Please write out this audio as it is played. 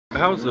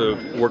How's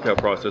the workout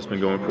process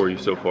been going for you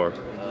so far?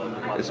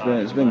 It's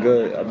been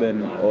good. I've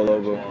been all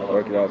over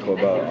working out for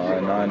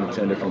about 9 to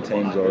 10 different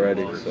teams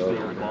already, so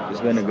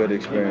it's been a good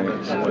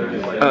experience.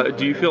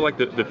 Do you feel like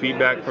the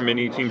feedback from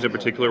any teams in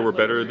particular were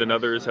better than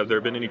others? Have there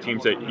been any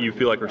teams that you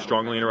feel like are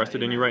strongly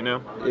interested in you right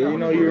now? Yeah,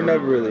 you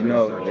never really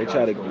know. They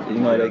try to,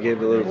 they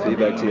give a little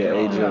feedback to your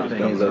agent,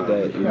 things like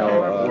that.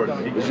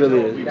 It's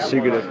really a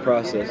secretive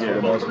process for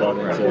the most part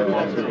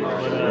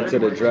until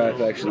the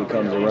draft actually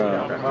comes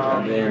around,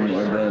 and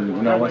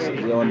then once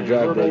you're on the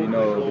draft day,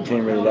 the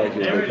team really likes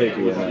you, they pick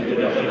you.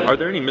 Are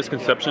there any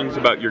misconceptions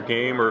about your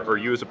game or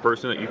you as a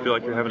person that you feel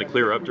like you're having to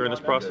clear up during this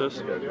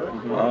process?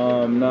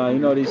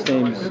 Nah, these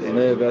teams,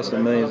 they invest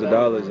millions of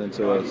dollars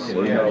into us.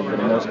 So, for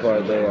the most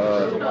part,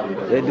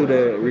 they do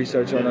their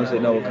research on us. They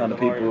know what kind of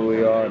people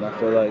we are, and I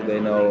feel like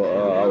they know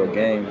our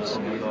games.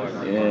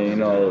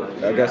 And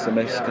I guess the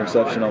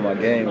misconception on my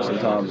game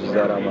sometimes is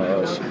that I'm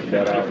a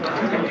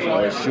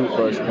shoot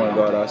first point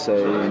guard. I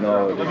say,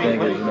 the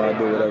thing is, I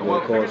do whatever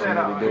it costs for me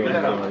to do in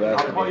the game of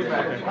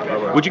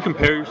basketball. Would you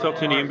compare yourself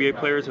to any NBA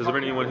players? Has there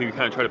been anyone who you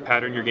kind of try to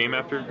pattern your game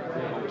after?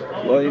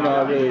 Well,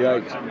 I really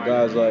liked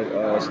guys like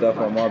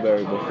Stephon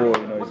Marbury before.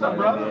 He's not in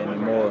the NBA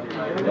anymore.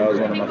 That was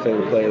one of my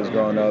favorite players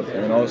growing up.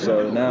 And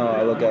also now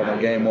I look at my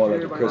game more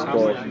like a Chris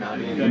Paul.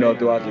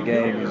 Throughout the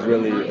game, he's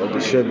really a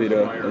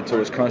distributor until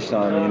it's crunch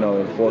time. And,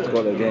 in the fourth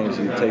quarter of games,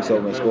 he takes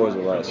over and scores a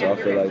lot. So I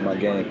feel like my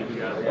game,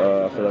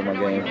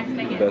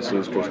 the best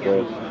suits Chris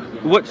Paul.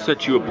 What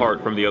sets you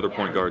apart from the other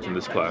point guards in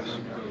this class?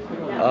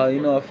 I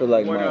feel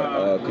like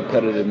my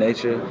competitive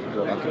nature and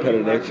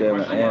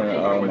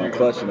my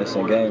clutchness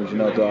in games,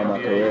 throughout my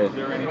career.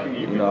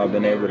 I've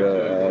been able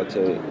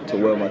to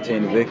will my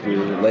team to victory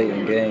late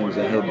in games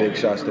and hit big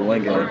shots to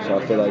win games. So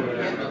I feel like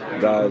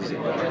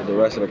the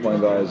rest of the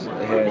point guards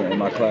here in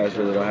my class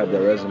really don't have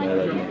that resume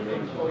like me.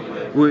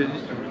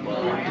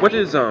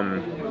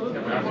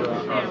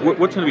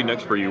 What's going to be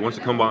next for you once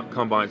the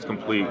combine's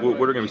complete? What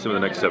are going to be some of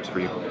the next steps for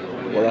you?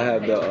 Well, I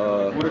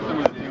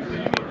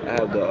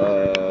have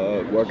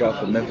the workout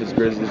for Memphis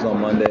Grizzlies on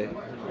Monday.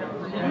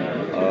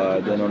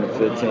 Then on the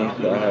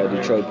 15th, I had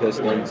Detroit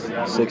Pistons.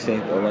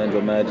 16th,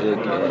 Orlando Magic.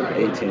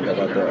 And 18th, I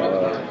got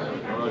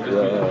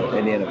the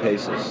Indiana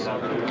Pacers.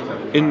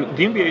 In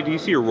the NBA, do you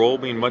see your role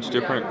being much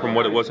different from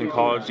what it was in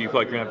college? Do you feel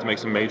like you're going to have to make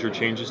some major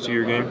changes to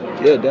your game?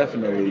 Yeah,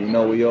 definitely.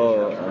 We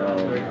all,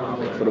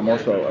 for the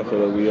most part, I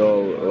feel like we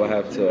all will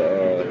have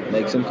to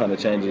make some kind of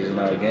changes in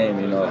our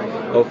game.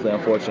 Hopefully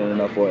I'm fortunate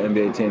enough for an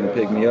NBA team to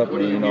pick me up.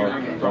 And,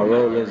 my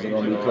role isn't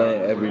going to be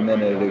playing every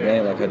minute of the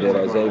game like I did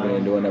at Xavier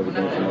and doing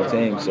everything for my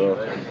team. So,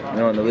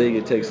 in the league,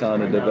 it takes time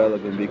to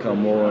develop and become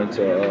more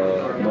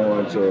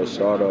into a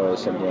starter or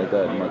something like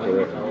that in my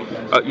career.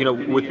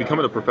 With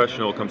becoming a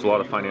professional comes a lot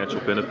of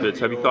financial benefits.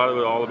 Have you thought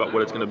at all about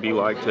what it's going to be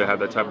like to have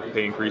that type of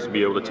pay increase and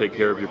be able to take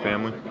care of your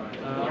family?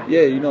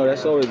 Yeah,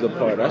 that's always the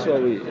part. That's why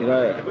we,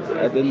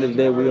 at the end of the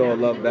day, we all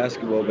love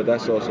basketball, but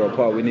that's also a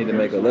part we need to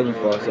make a living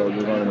for ourselves.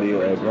 We're going to be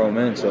grown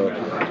men, so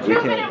we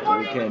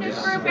can't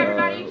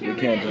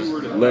just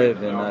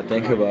live and not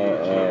think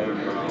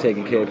about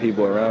taking care of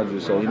people around you.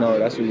 So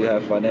that's where you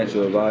have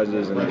financial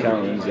advisors and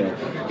accountants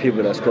and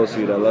people that's close to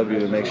you that love you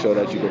to make sure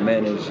that you can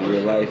manage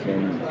your life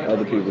and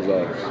other people's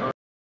lives.